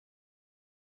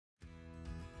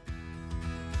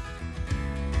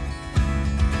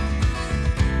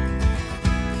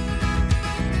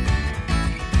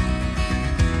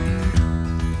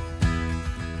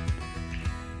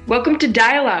Welcome to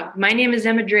Dialogue. My name is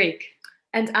Emma Drake.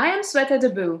 And I am Sweta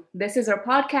Debu. This is our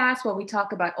podcast where we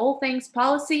talk about all things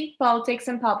policy, politics,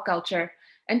 and pop culture.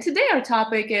 And today our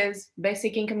topic is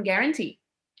basic income guarantee.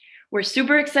 We're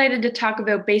super excited to talk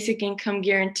about basic income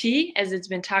guarantee as it's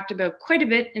been talked about quite a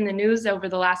bit in the news over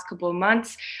the last couple of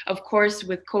months, of course,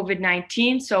 with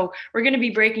COVID-19. So we're going to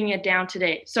be breaking it down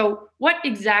today. So what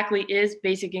exactly is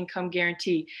basic income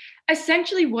guarantee?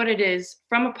 Essentially, what it is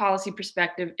from a policy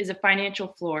perspective is a financial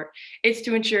floor. It's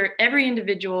to ensure every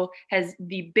individual has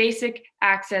the basic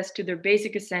access to their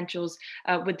basic essentials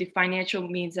with the financial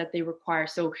means that they require.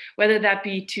 So whether that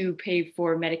be to pay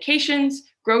for medications,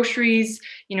 groceries,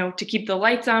 to keep the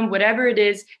lights on, whatever it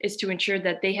is to ensure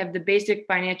that they have the basic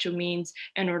financial means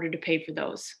in order to pay for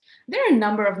those. There are a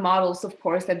number of models, of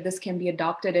course, that this can be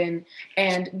adopted in,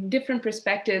 and different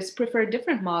perspectives prefer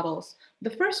different models. The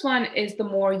first one is the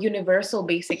more universal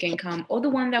basic income, or the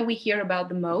one that we hear about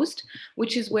the most,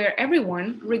 which is where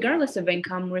everyone, regardless of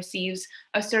income, receives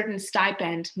a certain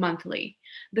stipend monthly.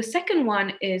 The second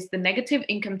one is the negative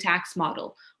income tax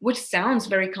model, which sounds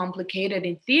very complicated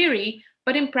in theory,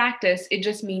 but in practice, it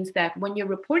just means that when you're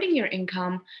reporting your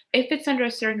income, if it's under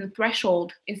a certain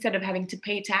threshold, instead of having to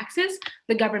pay taxes,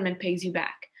 the government pays you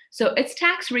back. So it's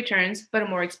tax returns, but a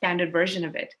more expanded version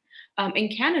of it. In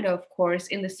Canada, of course,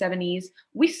 in the 70s,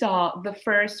 we saw the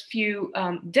first few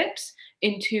dips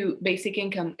into basic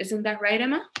income. Isn't that right,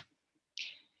 Emma?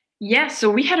 Yeah, so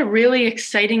we had a really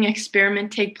exciting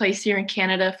experiment take place here in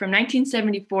Canada from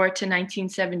 1974 to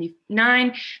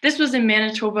 1979. This was in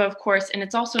Manitoba, of course, and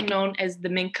it's also known as the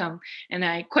Mincome. And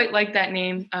I quite like that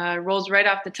name, rolls right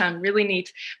off the tongue, really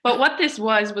neat. But what this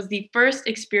was the first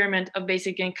experiment of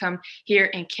basic income here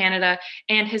in Canada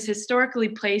and has historically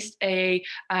placed a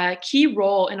key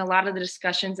role in a lot of the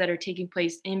discussions that are taking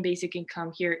place in basic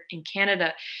income here in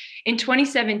Canada. In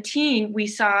 2017, we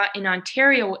saw in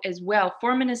Ontario as well,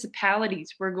 4 municipalities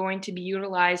were going to be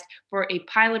utilized for a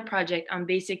pilot project on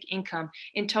basic income.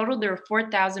 In total, there were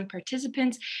 4,000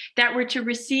 participants that were to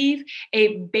receive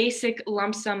a basic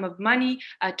lump sum of money,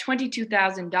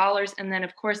 $22,000. And then,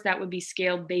 of course, that would be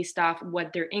scaled based off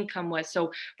what their income was.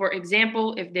 So, for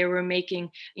example, if they were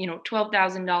making,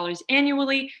 $12,000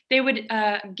 annually, they would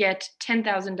get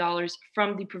 $10,000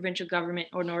 from the provincial government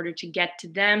in order to get to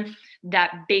them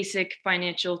that basic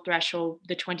financial threshold,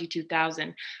 the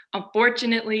 22,000.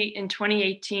 Unfortunately, in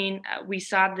 2018, we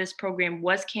saw this program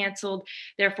was canceled.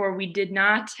 Therefore, we did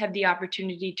not have the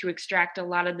opportunity to extract a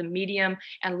lot of the medium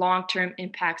and long-term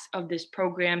impacts of this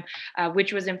program,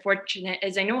 which was unfortunate,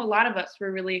 as I know a lot of us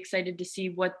were really excited to see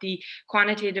what the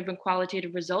quantitative and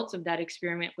qualitative results of that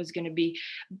experiment was going to be.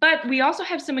 But we also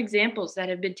have some examples that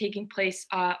have been taking place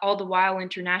all the while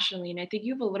internationally, and I think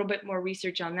you have a little bit more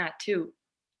research on that too.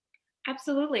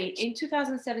 Absolutely. In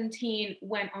 2017,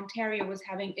 when Ontario was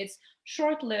having its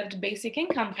short lived basic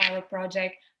income pilot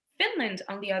project, Finland,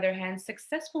 on the other hand,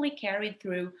 successfully carried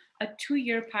through a 2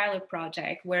 year pilot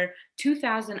project where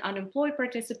 2,000 unemployed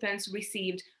participants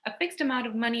received a fixed amount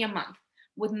of money a month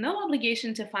with no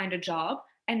obligation to find a job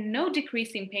and no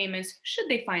decreasing payments should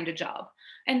they find a job.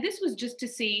 And this was just to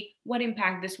see what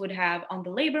impact this would have on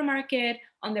the labor market,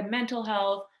 on their mental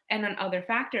health, and on other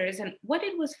factors. And what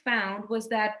it was found was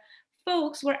that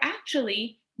folks were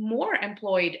actually more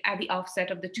employed at the offset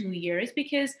of the 2 years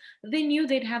because they knew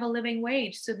they'd have a living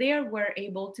wage. So they were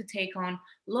able to take on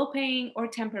low paying or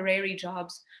temporary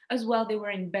jobs as well. They were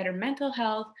in better mental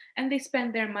health and they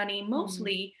spent their money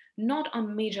mostly not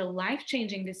on major life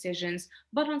changing decisions,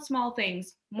 but on small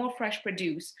things, more fresh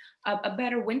produce, a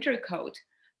better winter coat.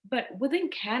 But within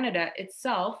Canada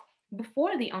itself,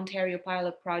 before the Ontario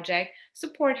pilot project,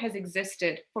 support has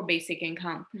existed for basic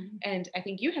income. And I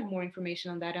think you have more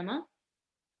information on that, Emma.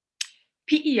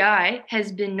 PEI has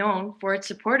been known for its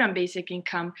support on basic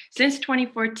income. Since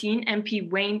 2014, MP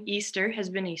Wayne Easter has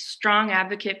been a strong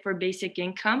advocate for basic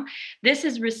income. This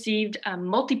has received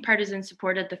multi-partisan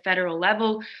support at the federal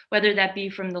level, whether that be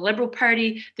from the Liberal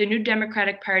Party, the New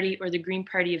Democratic Party, or the Green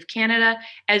Party of Canada.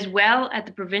 As well, at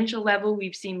the provincial level,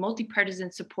 we've seen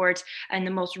multi-partisan support in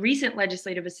the most recent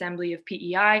Legislative Assembly of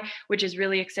PEI, which is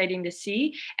really exciting to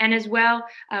see. And as well,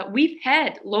 we've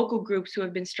had local groups who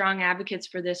have been strong advocates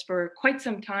for this for quite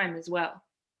some time as well.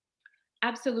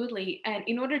 Absolutely. And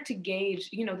in order to gauge,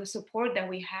 the support that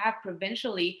we have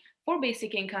provincially for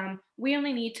basic income, we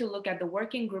only need to look at the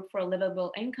Working Group for a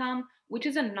Livable Income, which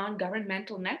is a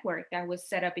non-governmental network that was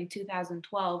set up in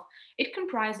 2012. It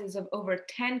comprises of over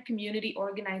 10 community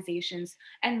organizations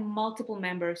and multiple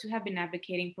members who have been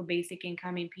advocating for basic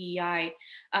income in PEI.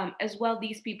 As well,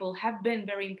 these people have been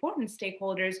very important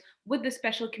stakeholders with the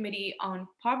Special Committee on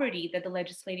Poverty that the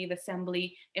Legislative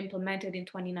Assembly implemented in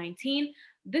 2019,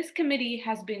 This committee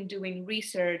has been doing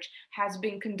research, has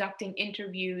been conducting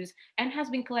interviews, and has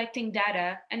been collecting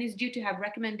data and is due to have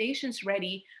recommendations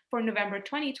ready for November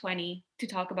 2020 to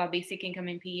talk about basic income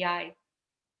and PEI.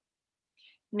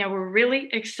 Now, we're really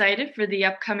excited for the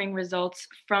upcoming results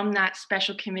from that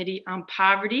special committee on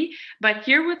poverty. But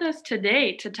here with us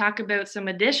today to talk about some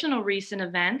additional recent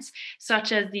events,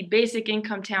 such as the Basic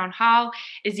Income Town Hall,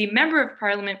 is the Member of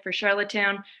Parliament for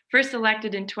Charlottetown, first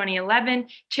elected in 2011,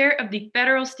 chair of the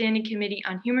Federal Standing Committee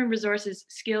on Human Resources,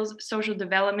 Skills, Social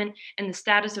Development, and the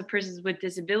Status of Persons with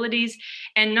Disabilities,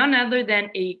 and none other than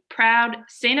a proud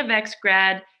St. FX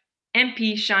grad,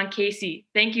 MP Sean Casey.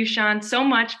 Thank you, Sean, so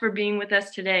much for being with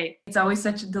us today. It's always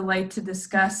such a delight to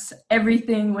discuss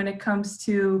everything when it comes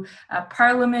to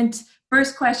Parliament.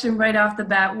 First question right off the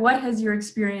bat, what has your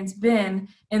experience been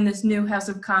in this new House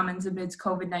of Commons amidst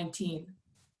COVID-19?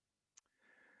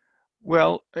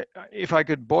 Well, if I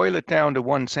could boil it down to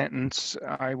one sentence,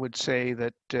 I would say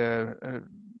that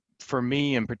for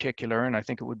me in particular, and I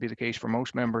think it would be the case for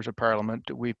most members of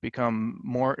Parliament, we've become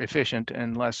more efficient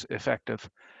and less effective.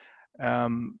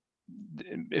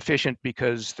 Efficient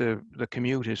because the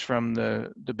commute is from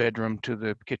the bedroom to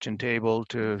the kitchen table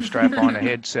to strap on a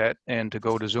headset and to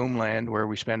go to Zoom land where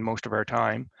we spend most of our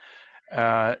time.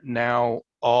 Now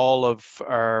all of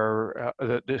our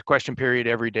the question period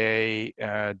every day,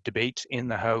 debates in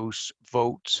the House,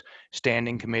 votes,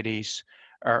 standing committees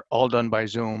are all done by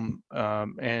Zoom,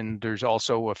 and there's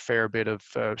also a fair bit of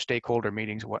stakeholder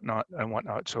meetings and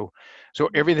whatnot. So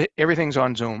everything's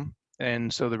on Zoom.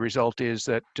 And so the result is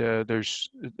that there's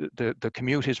the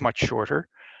commute is much shorter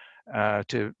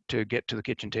to get to the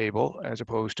kitchen table as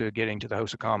opposed to getting to the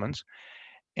House of Commons.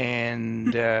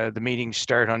 And the meetings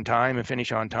start on time and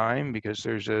finish on time because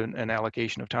there's an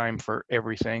allocation of time for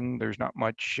everything. There's not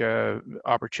much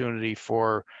opportunity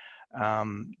for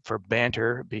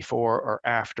banter before or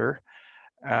after.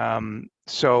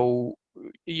 So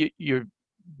you're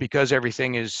because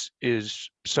everything is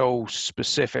so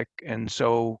specific and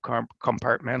so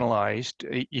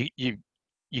compartmentalized,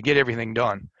 you get everything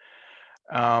done.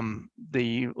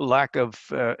 The lack of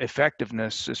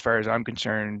effectiveness, as far as I'm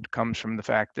concerned, comes from the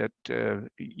fact that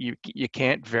you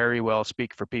can't very well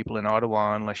speak for people in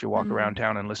Ottawa unless you walk around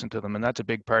town and listen to them, and that's a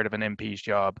big part of an MP's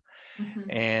job.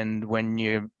 And when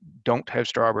you don't have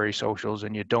strawberry socials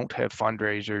and you don't have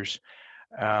fundraisers,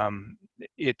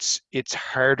 it's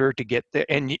harder to get there.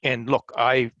 And look,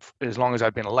 as long as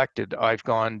I've been elected, I've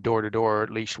gone door to door at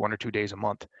least 1 or 2 days a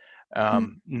month.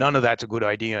 None of that's a good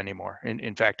idea anymore.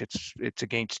 In fact, it's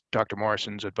against Dr.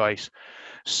 Morrison's advice.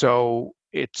 So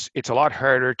it's a lot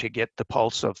harder to get the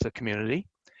pulse of the community.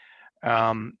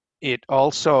 It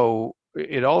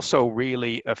also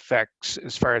really affects,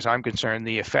 as far as I'm concerned,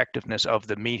 the effectiveness of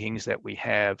the meetings that we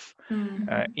have.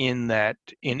 In that,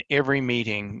 in every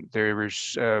meeting,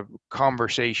 there's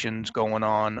conversations going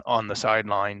on the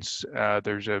sidelines.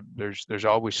 There's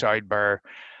always sidebar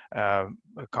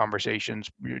conversations,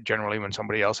 generally when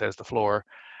somebody else has the floor.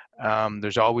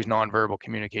 There's always nonverbal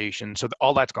communication, so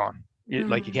all that's gone.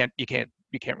 Like you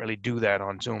can't really do that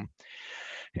on Zoom.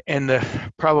 And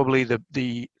probably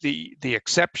the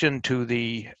exception to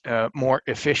the more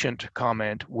efficient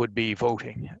comment would be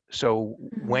voting. So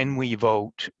when we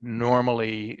vote,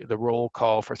 normally the roll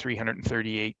call for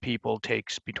 338 people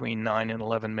takes between 9 and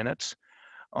 11 minutes.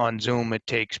 On Zoom, it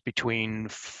takes between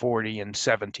 40 and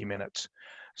 70 minutes.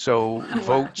 So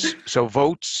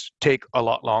votes take a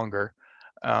lot longer.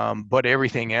 But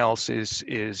everything else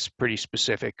is pretty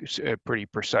specific, pretty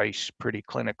precise, pretty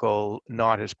clinical,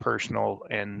 not as personal,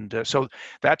 and so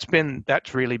that's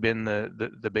really been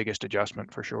the biggest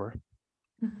adjustment for sure.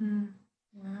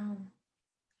 Wow,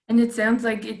 and it sounds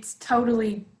like it's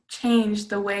totally changed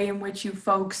the way in which you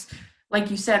folks, like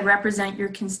you said, represent your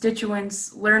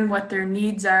constituents, learn what their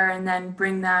needs are, and then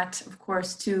bring that, of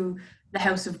course, to the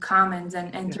House of Commons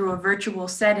and through a virtual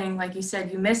setting. Like you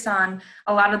said, you miss on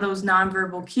a lot of those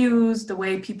nonverbal cues, the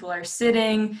way people are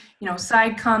sitting,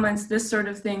 side comments, this sort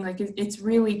of thing. Like it's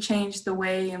really changed the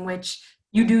way in which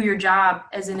you do your job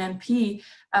as an MP.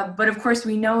 But of course,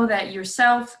 we know that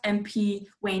yourself, MP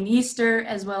Wayne Easter,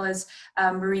 as well as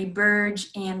Marie Burge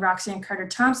and Roxanne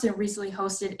Carter-Thompson recently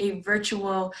hosted a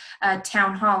virtual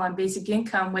town hall on basic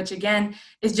income, which again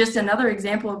is just another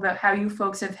example about how you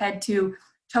folks have had to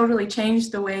totally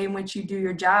changed the way in which you do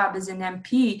your job as an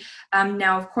MP.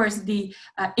 Now, of course, the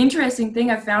interesting thing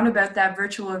I found about that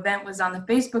virtual event was on the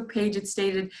Facebook page. It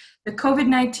stated, the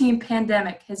COVID-19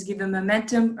 pandemic has given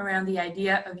momentum around the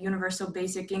idea of universal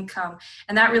basic income.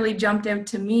 And that really jumped out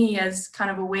to me as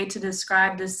kind of a way to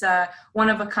describe this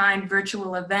one-of-a-kind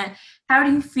virtual event. How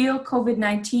do you feel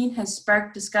COVID-19 has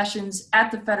sparked discussions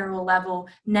at the federal level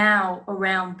now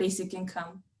around basic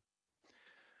income?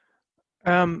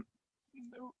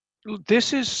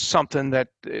 This is something that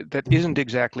isn't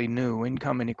exactly new.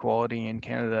 Income inequality in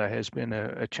Canada has been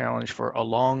a challenge for a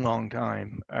long, long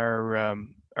time.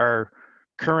 Our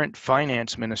current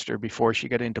finance minister, before she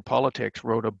got into politics,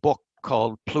 wrote a book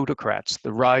called Plutocrats: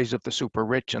 The Rise of the Super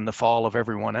Rich and the Fall of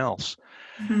Everyone Else.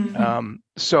 Mm-hmm.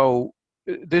 So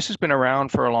this has been around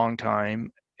for a long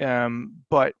time,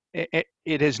 but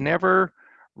it has never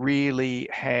really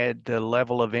had the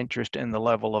level of interest and the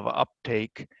level of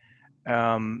uptake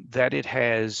that it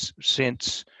has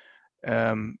since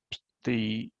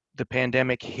the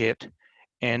pandemic hit,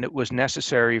 and it was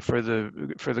necessary for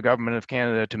the government of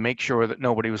Canada to make sure that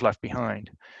nobody was left behind.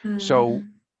 Mm-hmm. So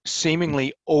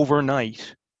seemingly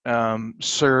overnight,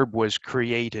 CERB was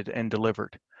created and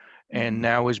delivered, and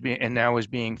now is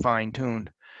being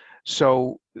fine-tuned.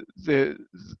 So the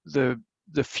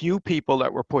few people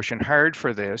that were pushing hard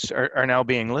for this are now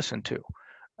being listened to,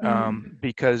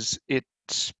 because it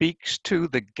speaks to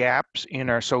the gaps in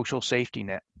our social safety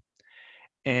net.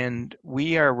 And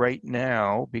we are right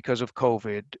now, because of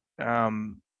COVID,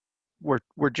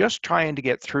 we're just trying to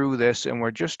get through this, and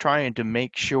we're just trying to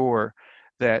make sure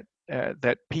that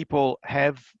that people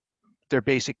have their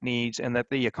basic needs and that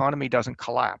the economy doesn't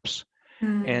collapse.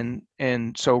 And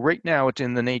so right now it's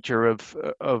in the nature of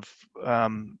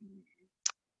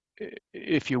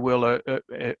if you will,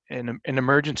 an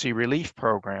emergency relief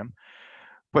program.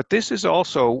 But this is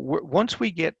also, once we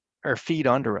get our feet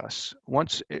under us,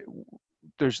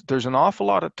 there's an awful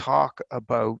lot of talk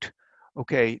about,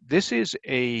 okay, this is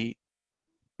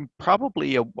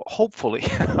hopefully a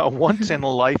once in a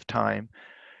lifetime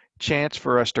chance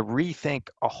for us to rethink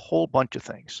a whole bunch of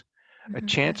things, a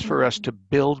chance for us to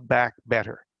build back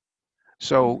better.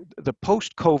 So the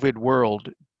post-COVID world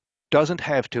doesn't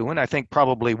have to, and I think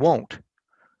probably won't,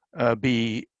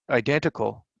 be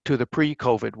identical to the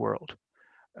pre-COVID world.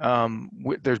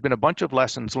 There's been a bunch of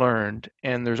lessons learned,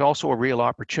 and there's also a real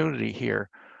opportunity here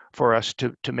for us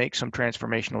to make some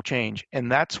transformational change.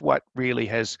 And that's what really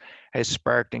has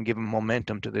sparked and given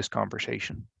momentum to this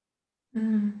conversation.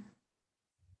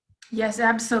 Yes,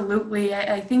 absolutely.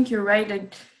 I think you're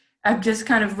right. I'm just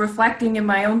kind of reflecting in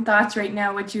my own thoughts right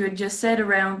now, what you had just said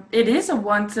around, it is a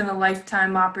once in a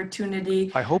lifetime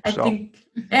opportunity. I hope so.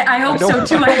 I hope so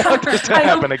too. I hope this to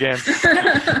happen again.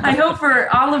 I hope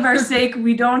for all of our sake,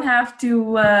 we don't have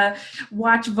to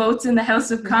watch votes in the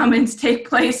House of Commons take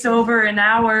place over an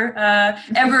hour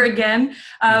ever again.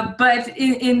 But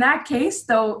in that case,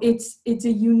 though, it's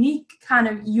a unique kind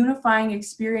of unifying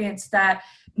experience that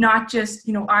not just,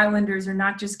 Islanders or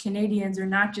not just Canadians or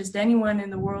not just anyone in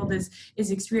the world is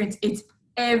experienced. It's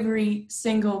every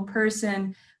single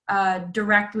person,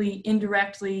 directly,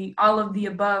 indirectly, all of the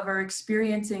above are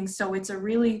experiencing. So it's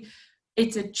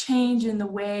a change in the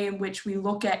way in which we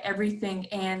look at everything.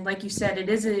 And like you said, it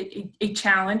is a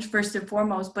challenge first and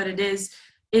foremost, but it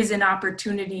is an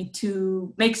opportunity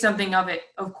to make something of it,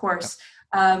 of course.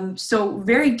 So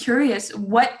very curious,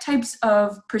 what types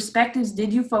of perspectives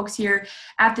did you folks hear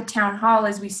at the town hall?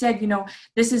 As we said,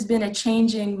 this has been a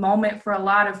changing moment for a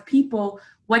lot of people.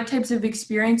 What types of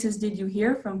experiences did you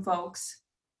hear from folks?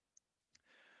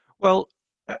 Well,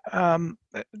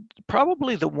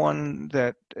 probably the one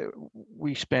that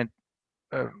we spent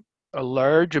a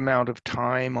large amount of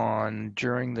time on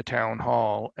during the town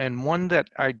hall, and one that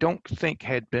I don't think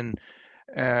had been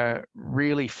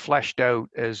really fleshed out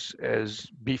as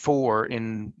before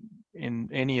in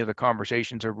any of the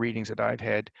conversations or readings that I've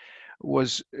had,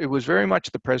 was very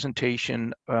much the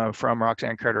presentation from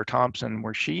Roxanne Carter-Thompson,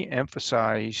 where she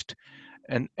emphasized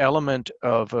an element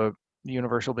of a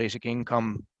universal basic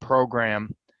income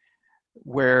program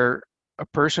where a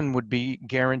person would be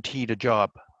guaranteed a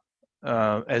job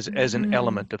as an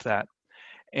element of that.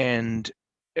 And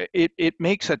it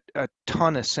makes a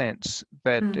ton of sense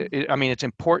that, it's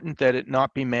important that it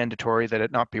not be mandatory, that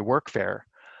it not be workfare,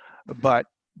 but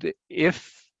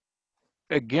if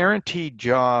a guaranteed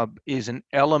job is an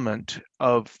element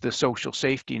of the social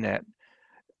safety net,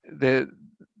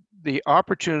 the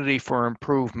opportunity for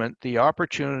improvement, the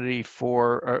opportunity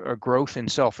for a growth in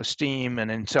self-esteem and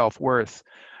in self-worth,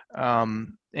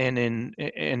 and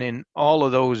in all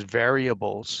of those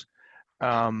variables,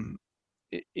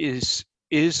 is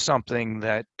is something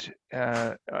that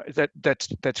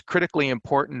that's critically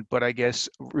important. But I guess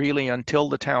really until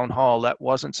the town hall, that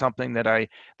wasn't something that I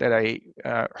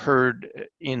heard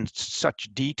in such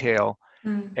detail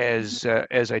as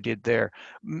I did there.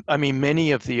 I mean,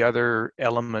 many of the other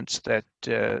elements that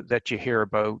that you hear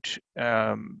about,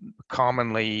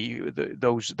 commonly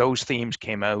those themes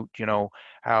came out. You know,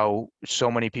 how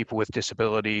so many people with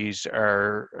disabilities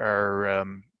are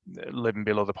living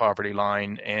below the poverty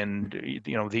line, and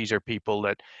you know, these are people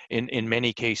that in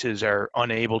many cases are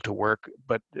unable to work,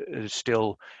 but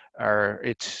still are.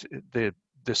 It's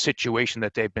the situation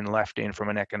that they've been left in from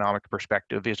an economic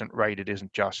perspective isn't right. It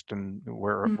isn't just, and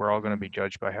we're all going to be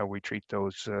judged by how we treat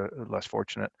those less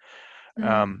fortunate.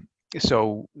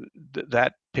 So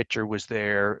that picture was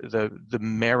there. The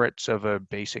merits of a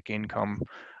basic income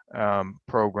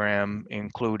program,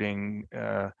 including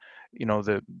you know,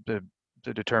 the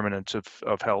determinants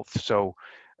of health. So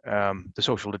the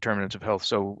social determinants of health.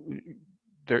 So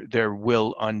there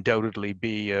will undoubtedly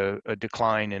be a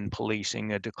decline in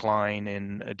policing, a decline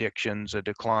in addictions, a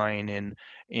decline in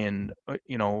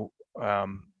you know,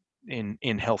 in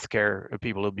healthcare.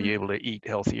 People will be able to eat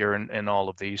healthier, and all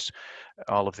of these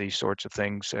sorts of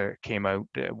things came out.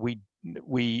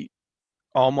 We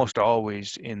almost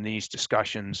always in these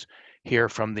discussions hear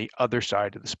from the other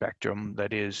side of the spectrum.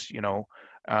 That is, you know,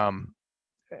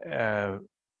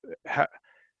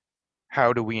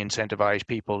 how do we incentivize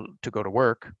people to go to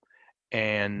work,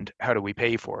 and how do we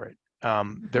pay for it?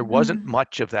 There wasn't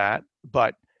much of that,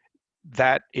 but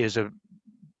that is a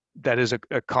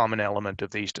common element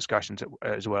of these discussions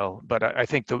as well. But I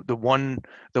think the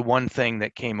one thing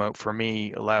that came out for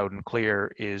me loud and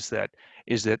clear is that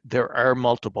there are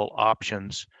multiple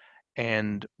options,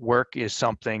 and work is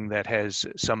something that has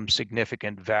some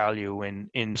significant value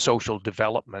in social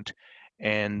development,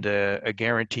 and a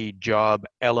guaranteed job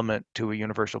element to a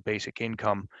universal basic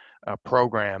income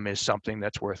program is something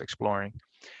that's worth exploring.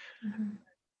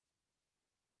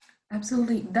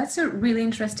 Absolutely. That's a really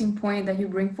interesting point that you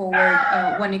bring forward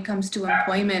when it comes to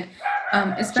employment,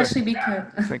 especially because...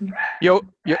 I think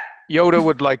Yoda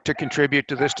would like to contribute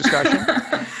to this discussion.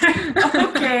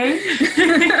 Okay.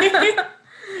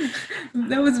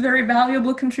 That was a very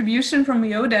valuable contribution from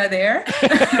Yoda there.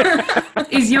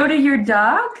 Is Yoda your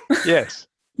dog? Yes.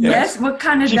 Yes. What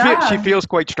kind of dog? She feels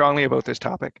quite strongly about this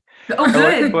topic. Oh,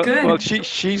 good, good. Well,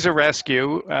 she's a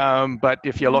rescue, but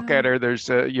if you look at her, there's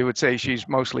you would say she's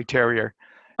mostly terrier.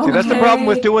 See, that's the problem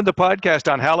with doing the podcast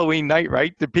on Halloween night,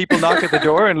 right? The people knock at the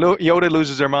door and Yoda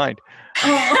loses her mind.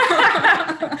 Oh.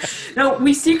 No,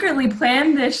 we secretly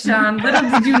planned this, Sean. Little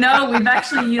did you know, we've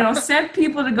actually, sent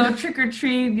people to go trick or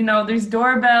treat. There's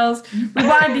doorbells. We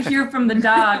wanted to hear from the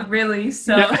dog, really.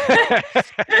 So.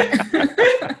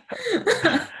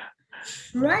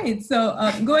 Right. So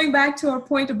going back to our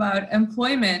point about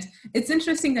employment, it's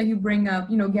interesting that you bring up,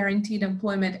 guaranteed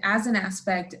employment as an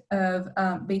aspect of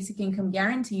basic income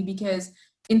guarantee, because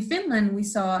in Finland, we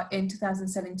saw in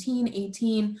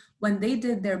 2017-18, when they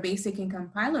did their basic income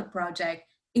pilot project,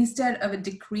 instead of a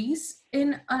decrease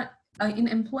in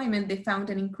employment, they found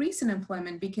an increase in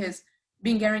employment, because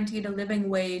being guaranteed a living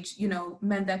wage,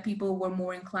 meant that people were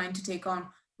more inclined to take on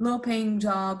low-paying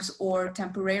jobs or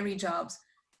temporary jobs.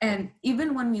 And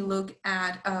even when we look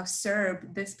at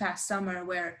CERB this past summer,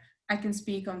 where I can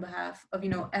speak on behalf of,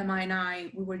 MI and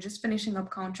I, we were just finishing up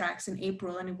contracts in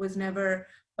April, and it was never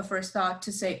a first thought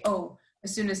to say, oh,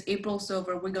 as soon as April's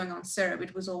over, we're going on CERB.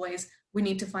 It was always, we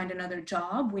need to find another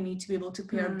job. We need to be able to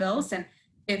pay our bills. And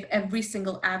if every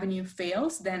single avenue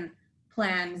fails, then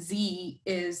plan Z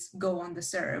is go on the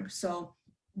CERB. So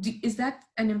is that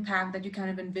an impact that you kind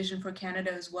of envision for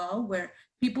Canada as well, where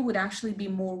people would actually be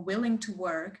more willing to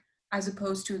work, as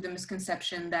opposed to the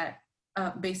misconception that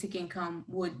basic income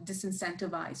would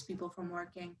disincentivize people from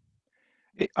working?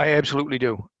 I absolutely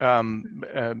do,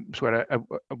 Sweta,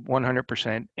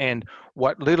 100%. And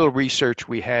what little research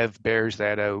we have bears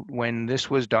that out. When this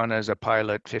was done as a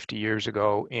pilot 50 years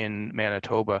ago in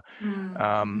Manitoba,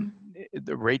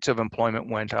 the rates of employment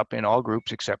went up in all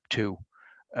groups except two.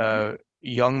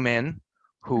 Young men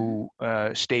who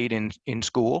stayed in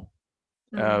school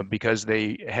because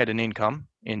they had an income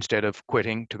instead of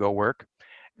quitting to go work,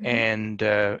 and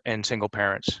single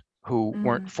parents who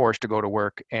weren't forced to go to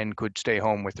work and could stay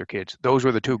home with their kids. Those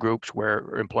were the two groups where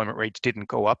employment rates didn't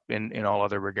go up. In all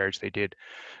other regards, they did.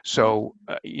 So,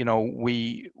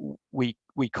 we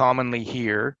commonly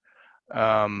hear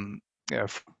from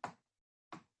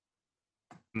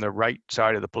the right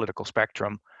side of the political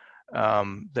spectrum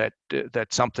that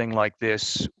something like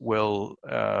this will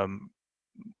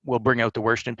bring out the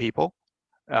worst in people,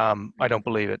 I don't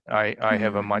believe it. I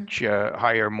have a much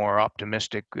higher, more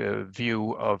optimistic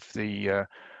view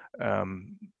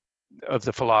um, of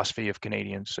the philosophy of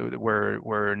Canadians. So that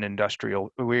we're an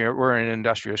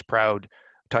industrious, proud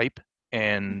type,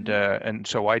 and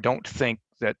so I don't think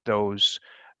that those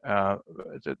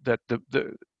that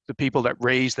the people that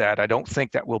raise that, I don't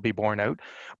think that will be borne out.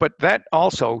 But that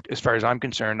also, as far as I'm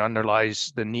concerned,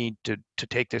 underlies the need to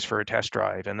take this for a test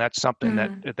drive, and that's something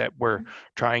that we're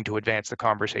trying to advance the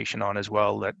conversation on as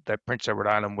well. That Prince Edward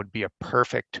Island would be a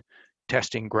perfect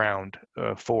testing ground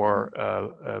for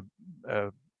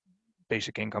a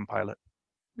basic income pilot.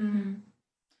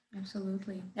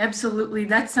 Absolutely. Absolutely.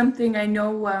 That's something I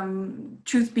know,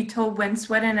 truth be told, when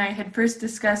Sweta and I had first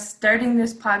discussed starting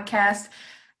this podcast,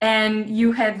 and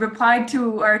you had replied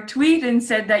to our tweet and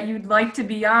said that you'd like to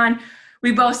be on,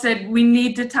 we both said we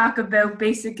need to talk about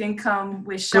basic income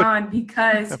with Sean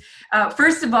because,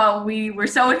 first of all, we were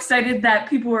so excited that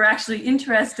people were actually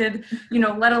interested,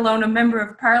 let alone a member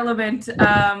of Parliament.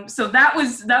 So that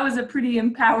was a pretty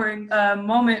empowering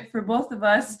moment for both of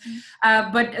us.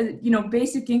 But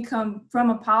basic income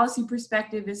from a policy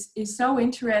perspective is so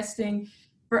interesting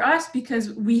for us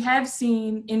because we have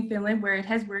seen in Finland where it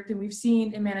has worked, and we've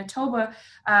seen in Manitoba,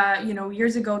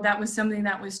 years ago that was something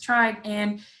that was tried,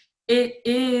 and it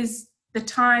is the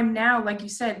time now, like you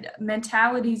said,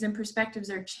 mentalities and perspectives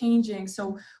are changing.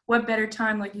 So what better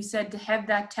time, like you said, to have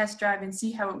that test drive and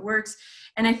see how it works.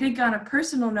 And I think on a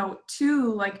personal note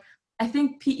too, I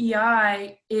think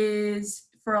PEI is,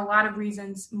 for a lot of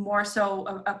reasons, more so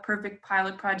a perfect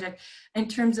pilot project. In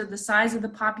terms of the size of the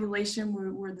population,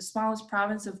 we're the smallest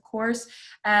province, of course,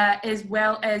 as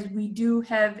well as we do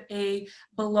have a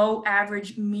below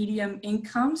average medium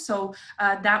income. So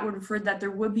that would refer that there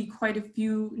would be quite a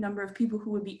few number of people who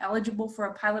would be eligible for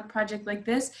a pilot project like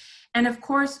this. And of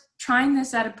course, trying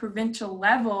this at a provincial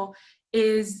level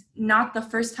is not the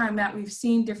first time that we've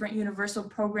seen different universal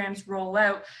programs roll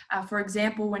out. For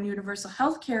example, when universal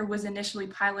healthcare was initially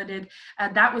piloted,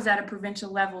 that was at a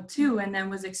provincial level too, and then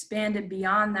was expanded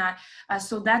beyond that.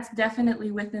 So that's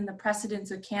definitely within the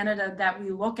precedence of Canada that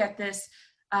we look at this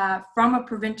from a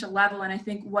provincial level. And I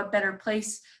think what better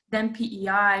place than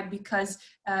PEI, because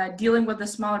dealing with a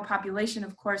smaller population,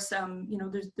 of course,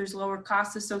 there's lower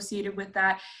costs associated with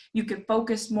that. You could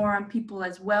focus more on people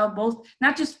as well, both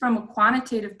not just from a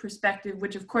quantitative perspective,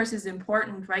 which of course is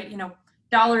important, right?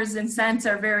 Dollars and cents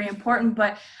are very important,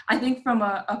 but I think from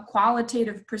a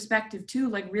qualitative perspective too,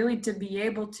 really to be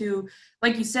able to,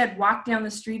 like you said, walk down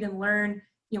the street and learn,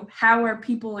 how are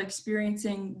people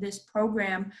experiencing this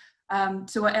program?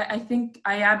 So I think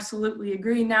I absolutely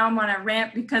agree. Now I'm on a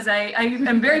rant because I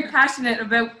am very passionate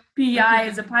about PEI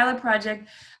as a pilot project.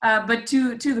 But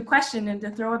to the question, and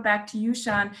to throw it back to you,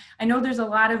 Sean, I know there's a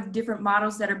lot of different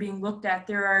models that are being looked at.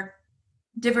 There are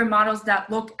different models that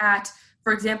look at,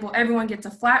 for example, everyone gets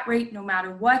a flat rate no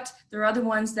matter what. There are other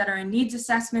ones that are a needs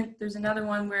assessment. There's another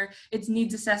one where it's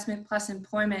needs assessment plus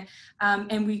employment.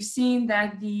 And we've seen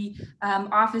that the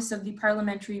Office of the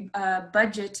Parliamentary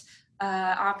Budget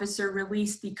Officer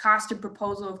released the costed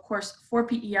proposal, of course, for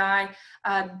PEI,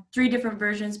 3 different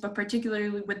versions, but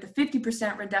particularly with the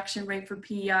 50% reduction rate for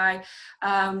PEI,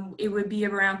 it would be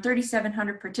around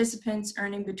 3,700 participants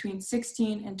earning between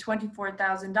 $16,000 and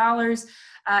 $24,000,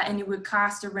 and it would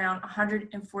cost around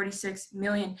 $146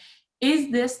 million.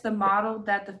 Is this the model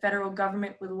that the federal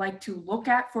government would like to look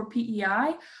at for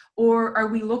PEI, or are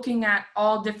we looking at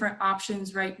all different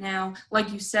options right now?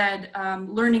 Like you said,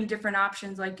 learning different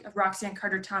options like Roxanne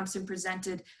Carter-Thompson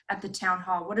presented at the town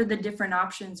hall. What are the different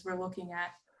options we're looking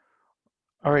at?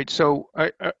 All right, so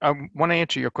I want to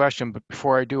answer your question, but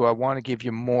before I do, I want to give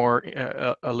you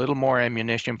a little more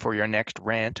ammunition for your next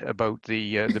rant about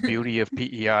the beauty of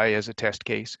PEI as a test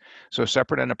case. So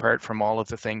separate and apart from all of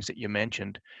the things that you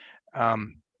mentioned,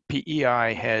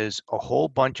 PEI has a whole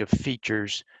bunch of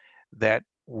features that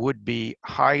would be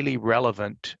highly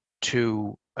relevant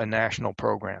to a national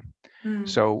program.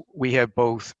 So we have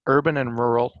both urban and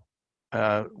rural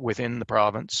within the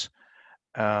province.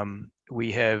 We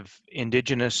have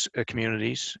Indigenous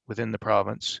communities within the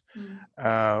province.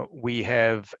 We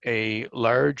have a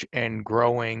large and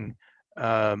growing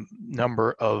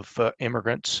number of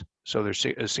immigrants. So there's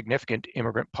a significant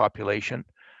immigrant population.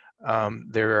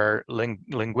 There are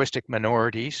linguistic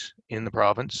minorities in the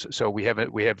province. So we have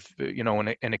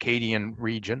an Acadian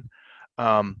region,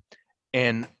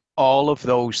 and all of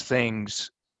those things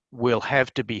will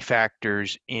have to be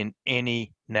factors in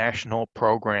any national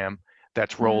program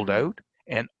that's rolled out,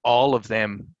 and all of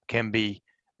them can be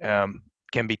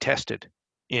tested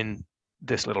in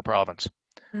this little province.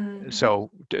 Mm.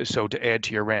 So to add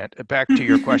to your rant, back to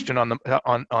your question on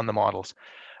the models.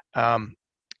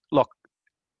 Look,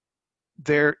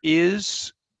 there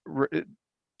is,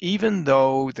 even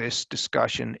though this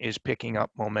discussion is picking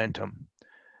up momentum,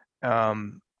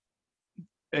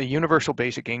 a universal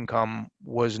basic income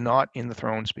was not in the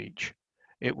throne speech.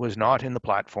 It was not in the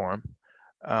platform.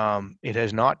 It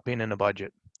has not been in a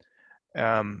budget.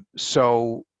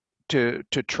 So to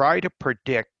try to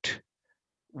predict,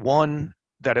 one,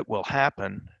 that it will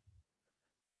happen,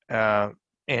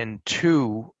 and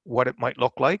two, what it might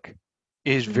look like,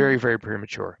 is very, very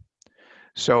premature.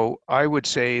 So I would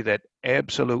say that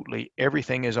absolutely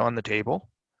everything is on the table.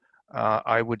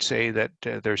 I would say that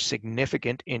there's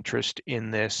significant interest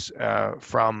in this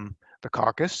from the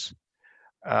caucus.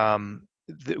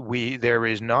 There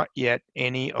is not yet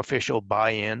any official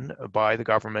buy-in by the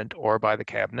government or by the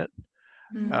cabinet.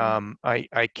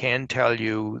 I can tell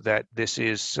you that this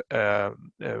is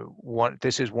one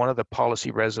of the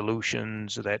policy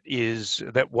resolutions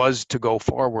that was to go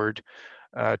forward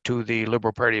to the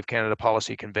Liberal Party of Canada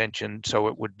Policy Convention. So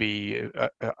it would be,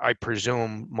 I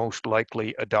presume, most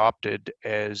likely adopted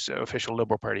as official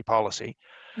Liberal Party policy.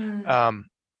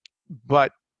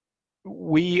 But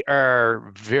we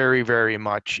are very, very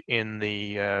much in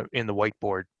the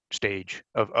whiteboard stage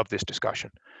of this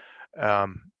discussion.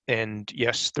 And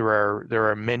yes, there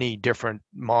are many different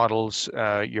models.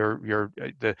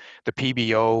 The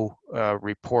PBO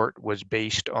report was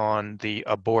based on the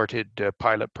aborted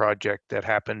pilot project that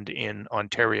happened in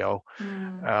Ontario.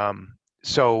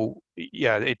 So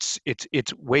yeah, it's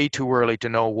way too early to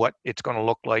know what it's going to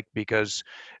look like, because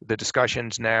the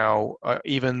discussions now,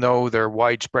 even though they're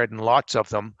widespread and lots of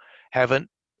them, haven't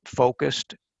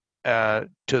focused to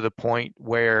the point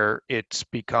where it's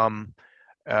become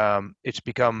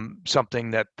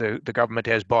something that the government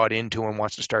has bought into and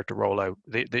wants to start to roll out.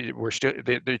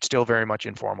 It's still very much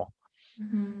informal.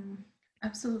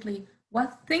 Absolutely.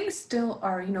 While things still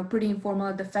are, pretty informal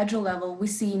at the federal level, we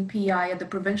see in PEI at the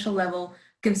provincial level,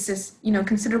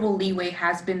 considerable leeway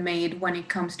has been made when it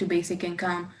comes to basic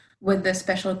income with the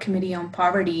Special Committee on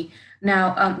Poverty.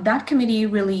 Now, that committee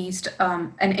released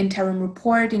an interim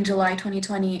report in July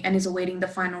 2020 and is awaiting the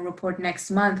final report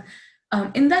next month.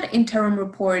 In that interim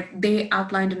report, they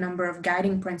outlined a number of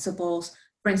guiding principles,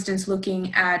 for instance,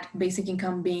 looking at basic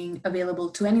income being available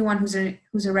to anyone who's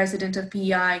a resident of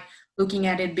PEI, looking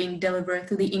at it being delivered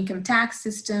through the income tax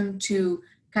system to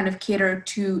kind of cater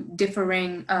to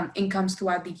differing incomes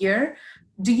throughout the year.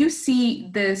 Do you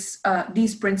see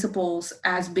these principles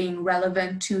as being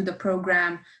relevant to the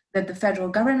program that the federal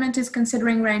government is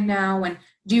considering right now? And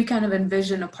do you kind of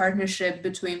envision a partnership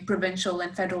between provincial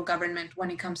and federal government when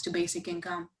it comes to basic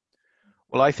income?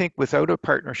 Well, I think without a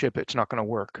partnership, it's not going to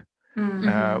work.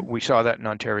 We saw that in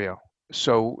Ontario.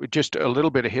 So just a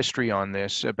little bit of history on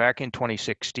this. Back in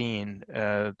 2016,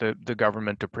 the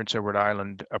government of Prince Edward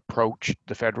Island approached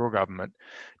the federal government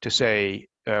to say,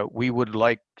 we would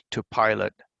like to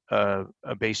pilot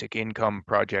a basic income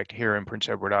project here in Prince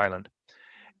Edward Island.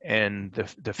 And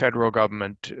the federal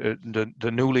government,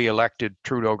 the newly elected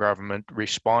Trudeau government,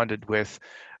 responded with,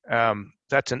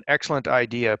 that's an excellent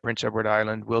idea, Prince Edward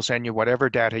Island. We'll send you whatever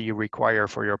data you require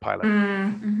for your pilot.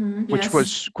 Which Yes.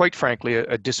 was, quite frankly,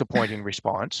 a disappointing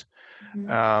response.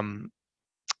 And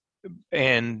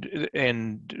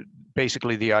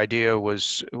basically the idea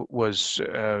was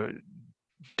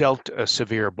dealt a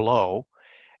severe blow.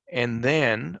 And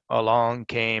then along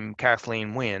came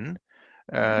Kathleen Wynne,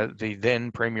 the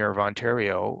then Premier of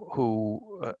Ontario, who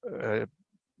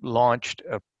launched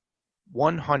a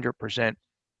 100%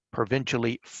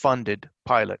 provincially funded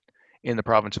pilot in the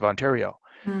province of Ontario.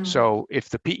 So if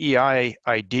the PEI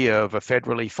idea of a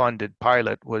federally funded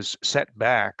pilot was set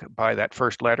back by that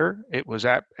first letter, it was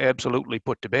absolutely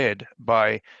put to bed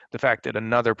by the fact that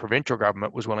another provincial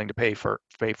government was willing to pay for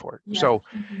it. Yeah.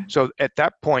 So at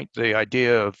that point, the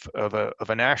idea of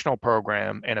a national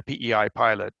program and a PEI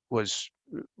pilot was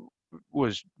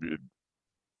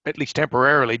at least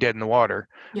temporarily dead in the water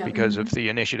because of the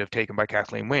initiative taken by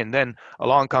Kathleen Wynne. Then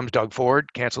along comes Doug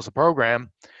Ford, cancels the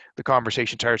program. The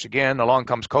conversation starts again. Along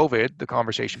comes COVID. The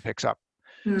conversation picks up.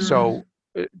 So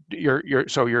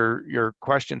your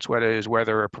question, Sweta, is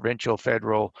whether a provincial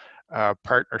federal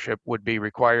partnership would be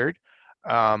required.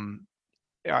 I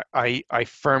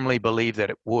firmly believe that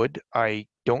it would. I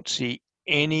don't see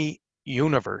any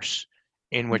universe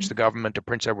in which the government of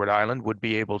Prince Edward Island would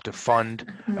be able to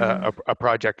fund a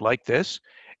project like this.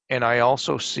 And I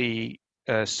also see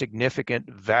significant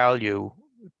value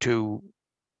to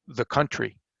the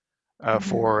country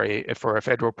for a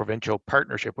federal provincial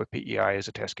partnership with PEI as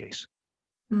a test case.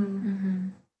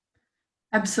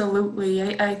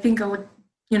 Absolutely. I think,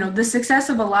 the success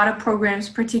of a lot of programs,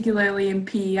 particularly in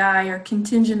PEI, are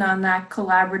contingent on that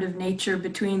collaborative nature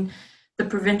between the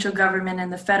provincial government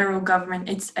and the federal government.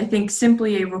 It's, I think,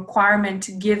 simply a requirement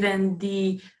given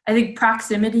the, I think,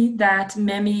 proximity that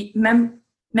many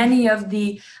of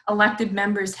the elected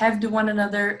members have to one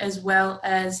another, as well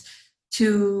as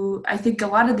to, I think, a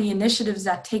lot of the initiatives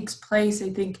that takes place. I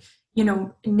think,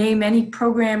 name any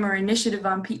program or initiative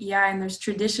on PEI, and there's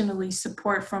traditionally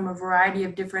support from a variety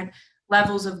of different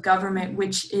levels of government,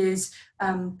 which is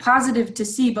positive to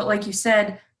see. But like you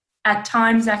said, at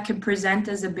times that can present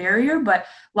as a barrier, but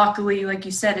luckily, like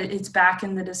you said, it's back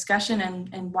in the discussion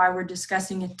and why we're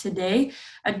discussing it today.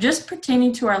 Just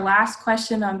pertaining to our last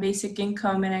question on basic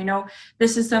income, and I know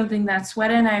this is something that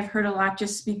Sweta and I have heard a lot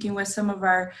just speaking with some of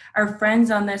our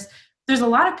friends on this. There's a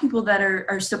lot of people that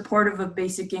are supportive of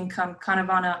basic income kind of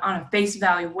on a face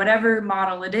value, whatever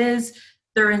model it is,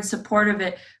 they're in support of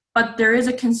it. But there is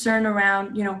a concern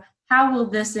around, how will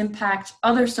this impact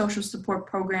other social support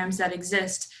programs that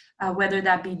exist, whether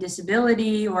that be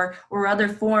disability or other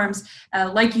forms.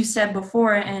 Like you said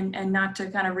before, and not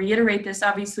to kind of reiterate this,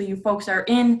 obviously you folks are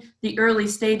in the early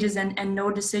stages and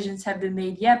no decisions have been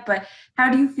made yet, but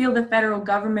how do you feel the federal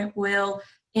government will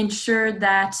ensure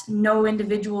that no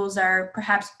individuals are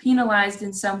perhaps penalized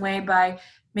in some way by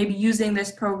maybe using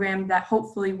this program that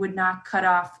hopefully would not cut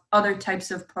off other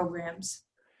types of programs?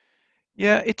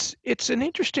 Yeah, it's an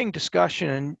interesting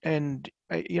discussion, and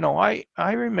I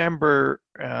remember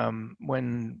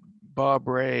when Bob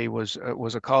Rae was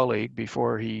a colleague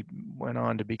before he went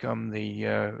on to become the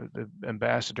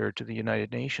ambassador to the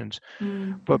United Nations.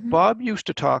 Mm-hmm. But Bob used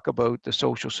to talk about the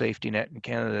social safety net in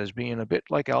Canada as being a bit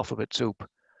like alphabet soup.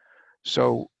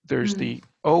 So there's the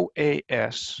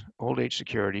OAS, old age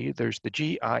security, there's the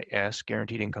GIS,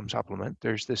 guaranteed income supplement,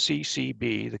 there's the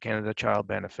CCB, the Canada Child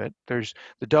Benefit, there's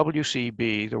the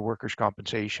WCB, the workers'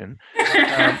 compensation,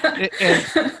 and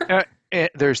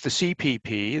there's the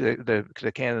CPP,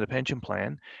 the Canada Pension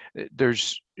Plan.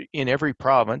 There's, in every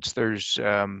province, there's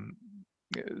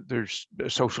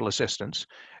social assistance.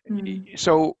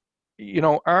 So,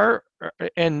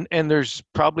 and there's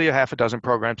probably a half a dozen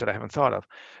programs that I haven't thought of.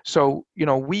 So,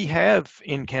 we have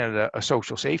in Canada a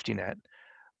social safety net,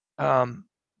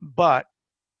 but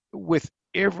with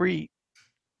every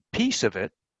piece of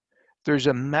it, there's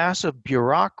a massive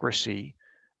bureaucracy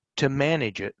to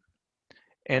manage it,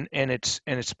 and it's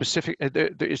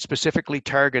specifically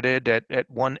targeted at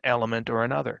one element or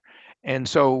another. And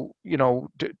so,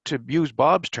 to use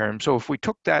Bob's term, so if we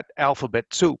took that alphabet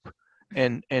soup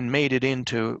and made it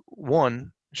into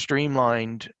one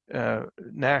streamlined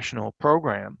national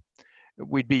program,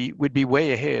 we'd be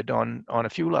way ahead on a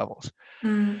few levels.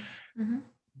 Mm-hmm.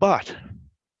 But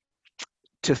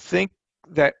to think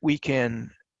that we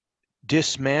can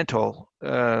dismantle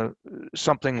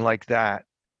something like that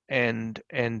and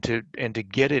to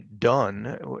get it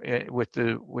done with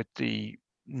the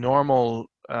normal,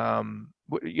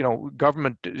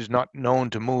 government is not known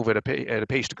to move at a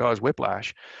pace to cause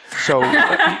whiplash. So, for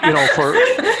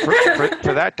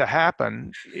that to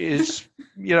happen is,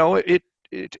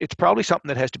 it's probably something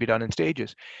that has to be done in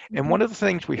stages. And one of the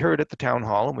things we heard at the town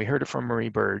hall, and we heard it from Marie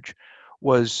Burge,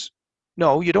 was,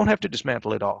 no, you don't have to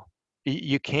dismantle it all.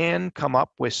 You can come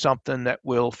up with something that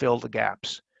will fill the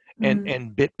gaps.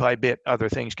 And bit by bit, other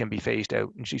things can be phased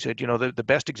out. And she said, the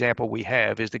best example we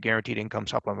have is the guaranteed income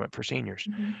supplement for seniors.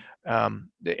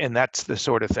 And that's the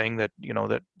sort of thing that,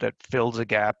 that fills a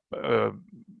gap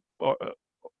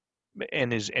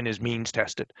and is means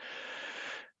tested.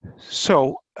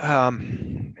 So, I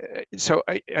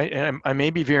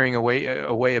may be veering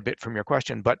away a bit from your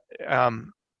question, but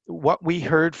what we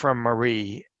heard from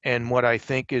Marie, and what I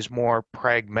think is more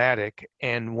pragmatic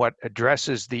and what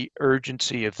addresses the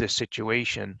urgency of this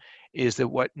situation, is that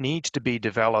what needs to be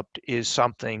developed is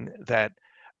something that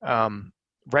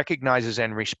recognizes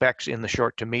and respects in the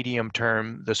short to medium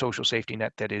term the social safety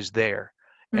net that is there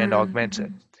and augments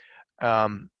it.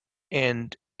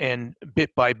 And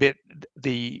bit by bit,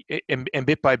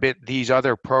 these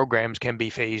other programs can be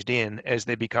phased in as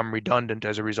they become redundant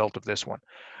as a result of this one.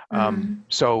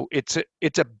 So it's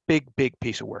a big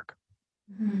piece of work.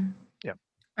 Yeah,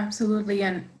 absolutely.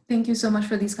 And thank you so much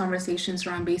for these conversations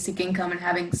around basic income and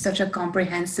having such a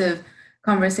comprehensive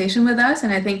conversation with us.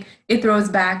 And I think it throws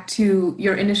back to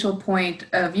your initial point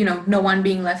of, no one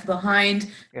being left behind,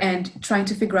 and trying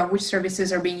to figure out which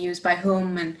services are being used by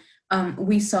whom. And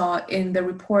we saw in the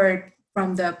report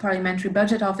from the parliamentary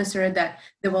budget officer that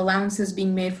there were allowances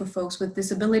being made for folks with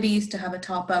disabilities to have a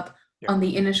top up on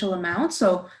the initial amount.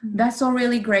 So that's all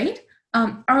really great.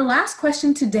 Our last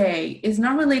question today is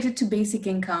not related to basic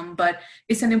income, but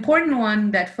it's an important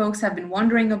one that folks have been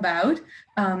wondering about.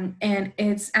 And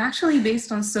it's actually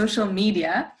based on social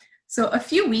media. So a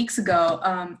few weeks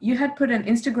ago, you had put an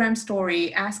Instagram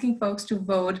story asking folks to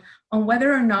vote on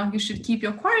whether or not you should keep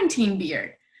your quarantine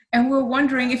beard. And we're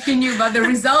wondering if you knew about the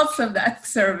results of that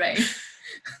survey.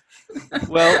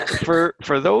 Well,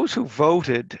 for those who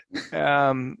voted,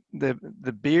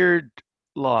 the beard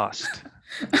lost.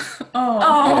 Oh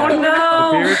Yeah, the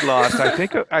no. beard lost.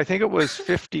 I think it was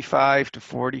 55 to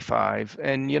 45.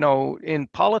 And you know, in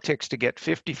politics, to get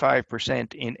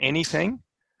 55% in anything,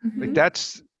 like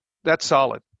Mhm. that's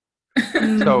solid.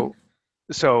 Mm.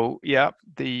 So yeah,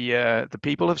 the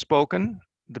people have spoken.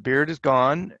 The beard is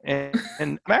gone, and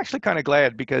I'm actually kind of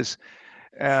glad because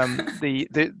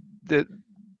the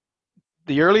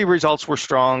the early results were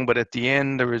strong, but at the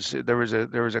end there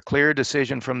was a clear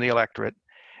decision from the electorate,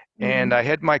 and I Mhm.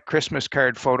 had my Christmas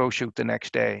card photo shoot the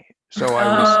next day. So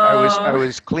I Oh.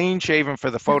 was clean shaven for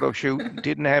the photo shoot.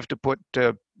 Didn't have to put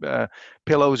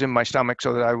pillows in my stomach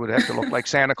so that I would have to look like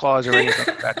Santa Claus or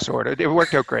anything of that sort. It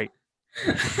worked out great.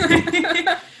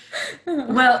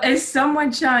 Well, as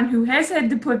someone, Sean, who has had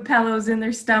to put pillows in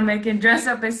their stomach and dress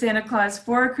up as Santa Claus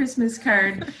for a Christmas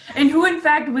card, and who in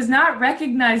fact was not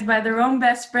recognized by their own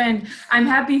best friend, I'm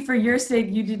happy for your sake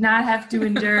you did not have to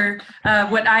endure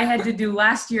what I had to do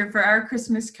last year for our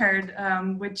Christmas card,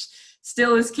 which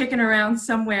still is kicking around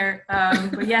somewhere.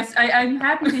 But yes, I'm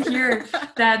happy to hear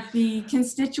that the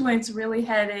constituents really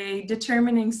had a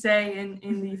determining say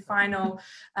in the final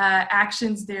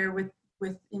actions there with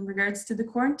in regards to the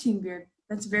quarantine beard.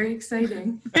 That's very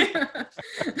exciting.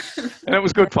 And it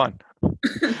was good fun.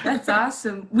 That's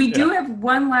awesome. We Yeah. do have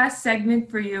one last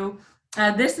segment for you.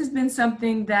 This has been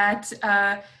something that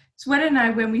Sweta and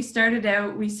I, when we started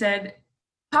out, we said,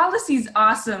 policy's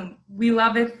awesome. We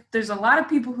love it. There's a lot of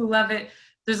people who love it.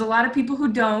 There's a lot of people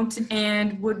who don't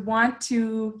and would want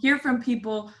to hear from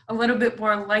people a little bit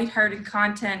more lighthearted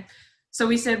content. So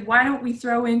we said, why don't we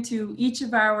throw into each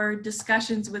of our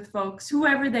discussions with folks,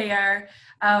 whoever they are,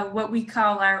 what we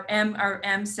call our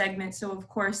MRM segment. So of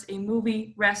course, a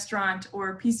movie, restaurant,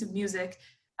 or a piece of music.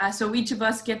 So each of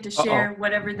us get to share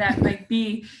whatever that might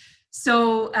be.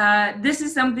 So this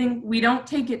is something we don't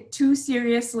take it too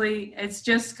seriously. It's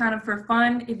just kind of for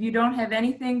fun. If you don't have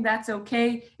anything, that's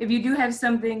okay. If you do have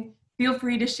something, feel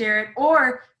free to share it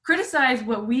or criticize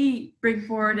what we bring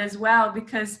forward as well,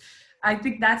 because I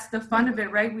think that's the fun of it,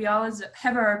 right? We all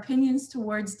have our opinions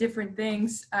towards different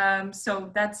things. So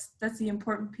that's the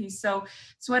important piece. So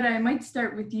Sweta, I might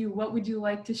start with you. What would you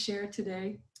like to share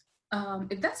today?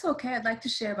 If that's okay, I'd like to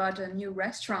share about a new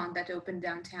restaurant that opened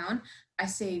downtown. I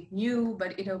say new,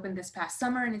 but it opened this past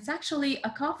summer, and it's actually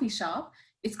a coffee shop.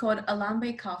 It's called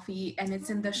Alambe Coffee, and it's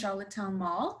in the Charlottetown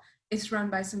Mall. It's run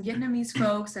by some Vietnamese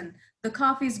folks, and the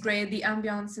coffee is great, the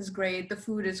ambiance is great, the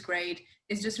food is great.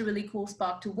 It's just a really cool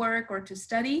spot to work or to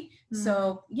study.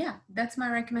 So yeah, that's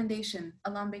my recommendation,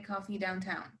 Alambe Coffee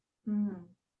downtown.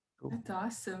 That's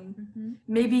awesome. Mhm.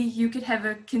 Maybe you could have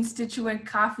a constituent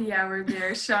coffee hour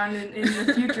there, Sean, in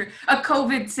the future. A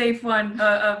COVID safe one,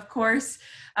 of course.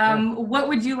 What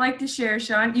would you like to share,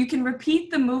 Sean? You can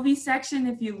repeat the movie section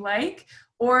if you like,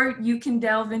 or you can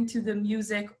delve into the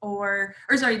music or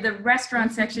sorry, the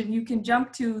restaurant section. You can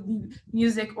jump to the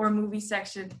music or movie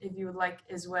section if you would like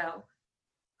as well.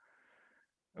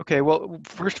 Okay, well,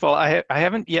 first of all, I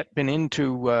haven't yet been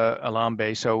into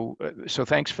Alambe, so so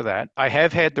thanks for that. I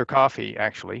have had their coffee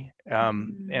actually,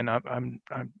 and I'm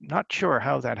not sure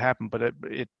how that happened, but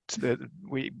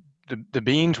the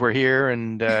beans were here,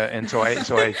 and so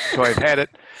I've had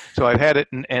it,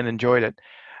 and enjoyed it.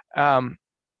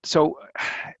 So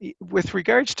with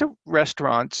regards to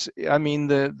restaurants, I mean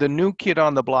the new kid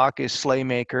on the block is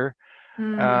Slaymaker.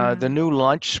 The new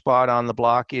lunch spot on the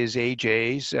block is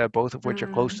AJ's, both of which are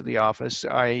close to the office.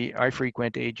 I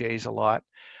frequent AJ's a lot.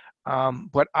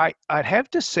 But I'd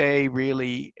have to say,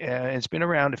 really, it's been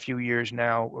around a few years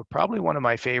now. Probably one of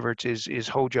my favorites is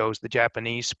Hojo's, the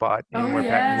Japanese spot in Oh, where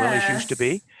Pat and Willie's used to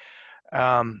be.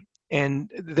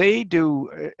 And they do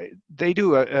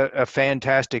a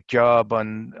fantastic job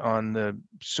on the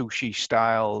sushi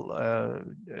style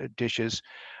dishes.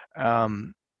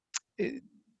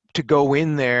 To go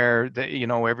in there, you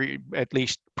know, at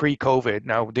least pre-COVID.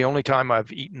 Now, the only time I've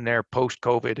eaten there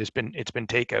post-COVID it's been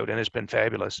takeout and it's been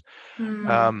fabulous.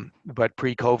 But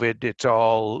pre-COVID, it's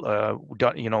all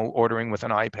done, you know, ordering with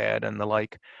an iPad and the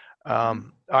like.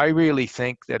 I really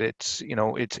think that it's, you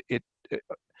know,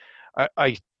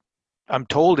 I I'm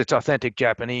told it's authentic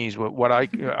Japanese. What I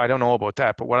don't know about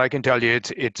that, but what I can tell you,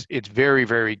 it's very,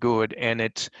 very good, and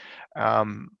it's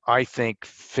I think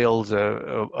fills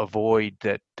a void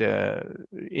that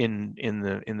in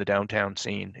the downtown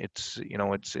scene. It's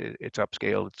it's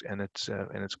upscale, and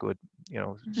it's good,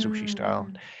 sushi style.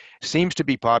 Mhm. Seems to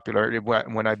be popular.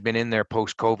 When I've been in there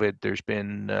post COVID, there's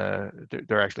been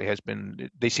there actually has been.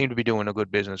 They seem to be doing a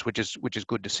good business, which is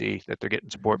good to see that they're getting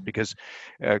support, because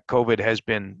COVID has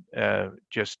been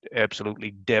just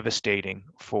absolutely devastating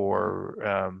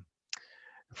for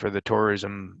the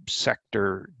tourism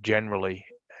sector generally,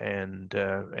 and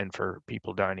for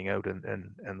people dining out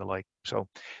and the like. So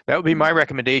that would be my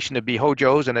recommendation. To be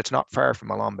Hojo's, and it's not far from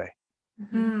Alambe,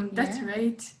 That's Yeah.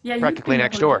 right. Yeah, you've practically been to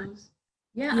next door. Hojo's.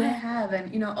 Yeah, I Yeah. have.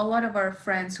 And, a lot of our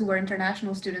friends who were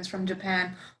international students from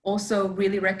Japan also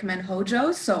really recommend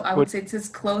Hojo's. So I would Good. say it's as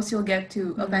close you'll get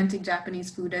to authentic Japanese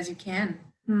food as you can.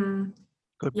 Hmm.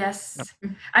 Good. Yes.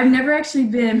 I've never actually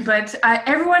been, but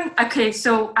okay,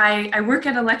 so I work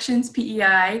at Elections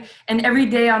PEI, and every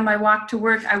day on my walk to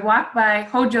work, I walk by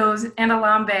Hojo's and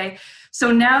Alambe.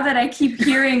 So now that I keep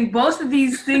hearing both of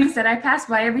these things that I pass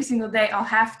by every single day, I'll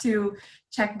have to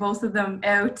check both of them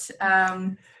out.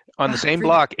 On the same for-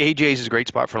 block, AJ's is a great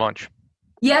spot for lunch.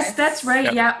 Yes, that's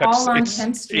right. Yeah, all on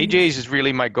 10th Street. AJ's is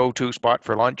really my go-to spot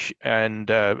for lunch, and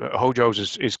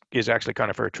Hojo's is actually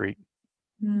kind of for a treat.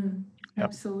 Yep.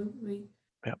 Absolutely.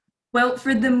 Yep. Well,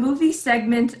 for the movie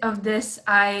segment of this,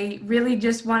 I really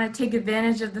just want to take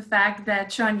advantage of the fact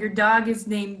that, Sean, your dog is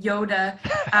named Yoda.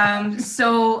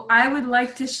 So I would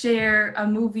like to share a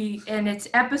movie, and it's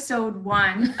episode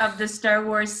 1 of the Star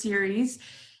Wars series.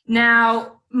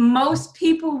 Now, most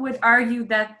people would argue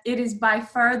that it is by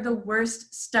far the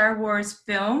worst Star Wars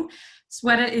film.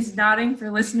 Sweta is nodding for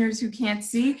listeners who can't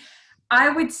see. I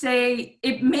would say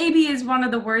it maybe is one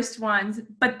of the worst ones,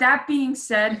 but that being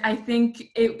said, I think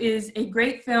it is a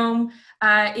great film.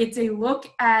 It's a look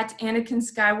at Anakin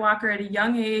Skywalker at a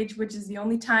young age, which is the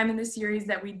only time in the series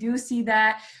that we do see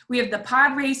that. We have the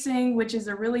pod racing, which is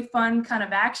a really fun kind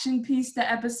of action piece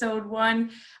to episode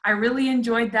 1. I really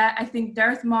enjoyed that. I think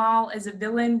Darth Maul as a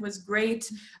villain was great.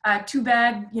 Too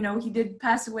bad, he did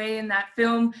pass away in that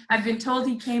film. I've been told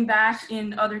he came back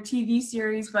in other TV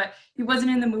series, but he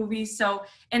wasn't in the movie. So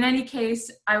in any case,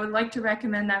 I would like to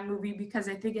recommend that movie because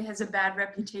I think it has a bad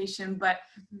reputation, but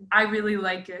I really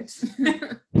like it.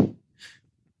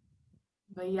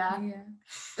 But yeah.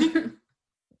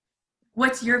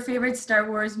 What's your favorite Star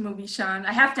Wars movie, Sean?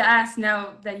 I have to ask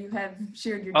now that you have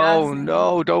shared your dog's Oh name.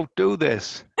 no, don't do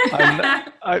this.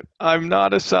 I'm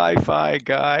not a sci-fi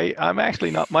guy. I'm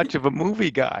actually not much of a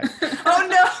movie guy. Oh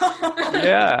no.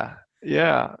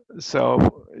 Yeah.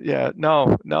 So yeah,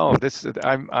 no. This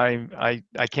I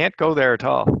can't go there at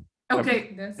all.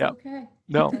 Okay. That's Yeah. okay.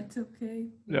 No, That's okay.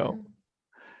 no.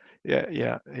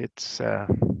 Yeah. It's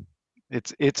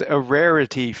a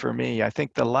rarity for me. I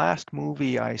think the last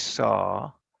movie I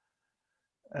saw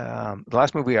in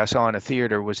a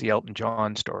theater was the Elton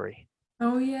John story.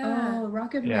 Oh yeah. Oh,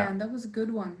 Rocket Yeah. Man, that was a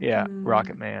good one. Yeah, Mm.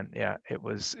 Rocket Man. Yeah, it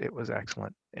was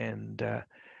excellent.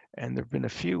 And there've been a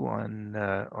few on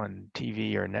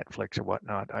TV or Netflix or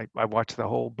whatnot. I watched the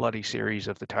whole bloody series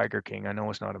of The Tiger King. I know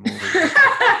it's not a movie,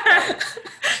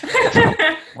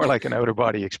 but more like an outer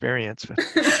body experience. But,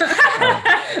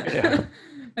 yeah.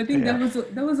 I think Yeah.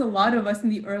 that was a lot of us in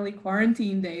the early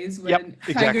quarantine days when Yep,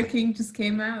 Tiger exactly. King just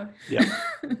came out. Yeah,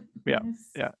 yeah, Yes.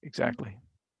 yeah, exactly.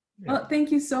 Well,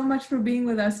 thank you so much for being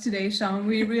with us today, Sean.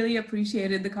 We really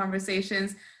appreciated the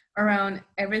conversations around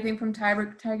everything from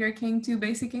Tiger King to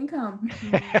basic income.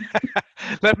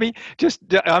 Let me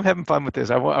I'm having fun with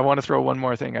this. I want to throw one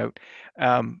more thing out.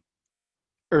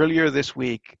 Earlier this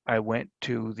week, I went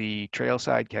to the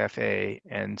Trailside Cafe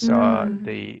and saw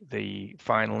the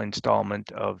final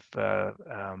installment of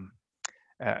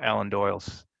Alan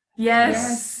Doyle's.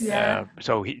 Yes. Yeah.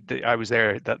 So I was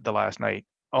there the last night.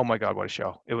 Oh my God, what a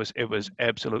show! It was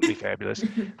absolutely fabulous.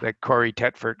 The Corey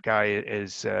Tetford guy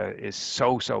is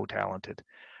so talented,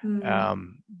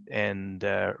 and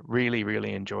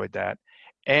really enjoyed that.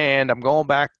 And I'm going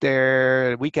back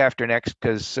there the week after next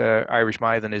because Irish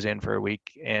Mythen is in for a week,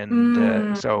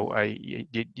 and so you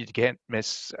can't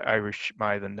miss Irish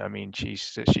Mythen. I mean,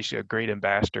 she's a great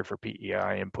ambassador for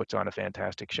PEI and puts on a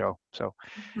fantastic show. So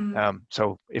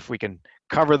so if we can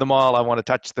cover them all, I want to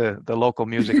touch the local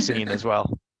music scene as well.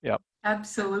 Yep.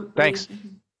 Absolutely. Thanks.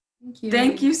 Thank you.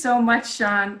 Thank you so much,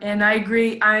 Sean. And I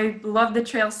agree. I love the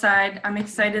Trailside. I'm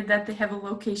excited that they have a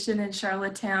location in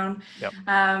Charlottetown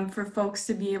for folks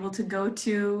to be able to go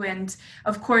to. And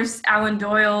of course, Alan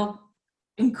Doyle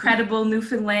incredible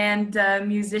Newfoundland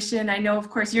musician. I know, of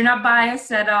course, you're not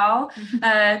biased at all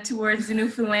towards the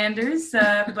Newfoundlanders,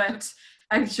 but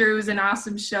I'm sure it was an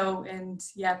awesome show. And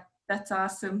yeah, that's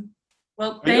awesome.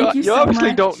 Well, thank you so much. You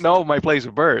obviously don't know my place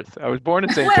of birth. I was born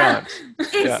in St. John's.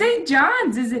 It's St.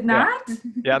 John's, is it not?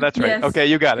 Yeah, that's right. Yes. Okay,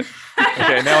 you got it.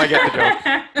 Okay, now I get the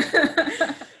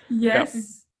joke. Yes. Yep.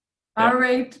 All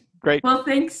right. Great. Well,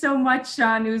 thanks so much,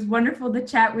 Sean. It was wonderful to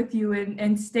chat with you,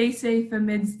 and stay safe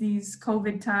amidst these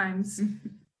COVID times.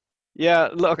 Yeah,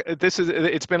 look,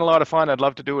 it's been a lot of fun. I'd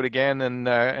love to do it again,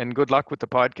 and good luck with the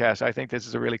podcast. I think this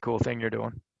is a really cool thing you're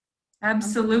doing.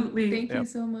 Absolutely. Thank you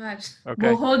so much. Okay.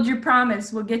 We'll hold your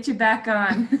promise. We'll get you back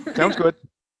on. Sounds good.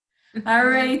 All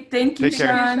right. Thank you, Take care.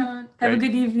 Sean. Have a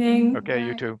Great. good evening. Okay,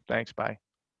 you Bye. too. Thanks. Bye.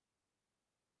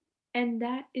 And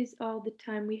that is all the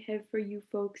time we have for you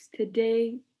folks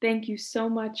today. Thank you so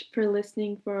much for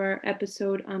listening for our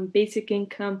episode on basic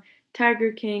income,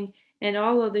 Tiger King, and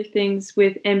all other things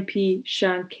with MP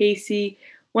Sean Casey.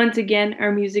 Once again,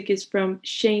 our music is from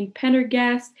Shane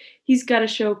Pendergast. He's got a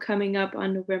show coming up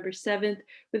on November 7th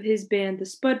with his band, The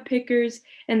Spud Pickers,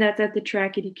 and that's at the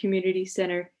Trackety Community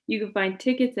Center. You can find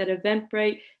tickets at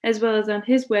Eventbrite as well as on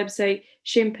his website,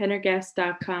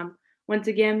 shanependergast.com. Once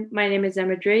again, my name is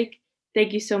Emma Drake.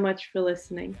 Thank you so much for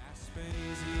listening.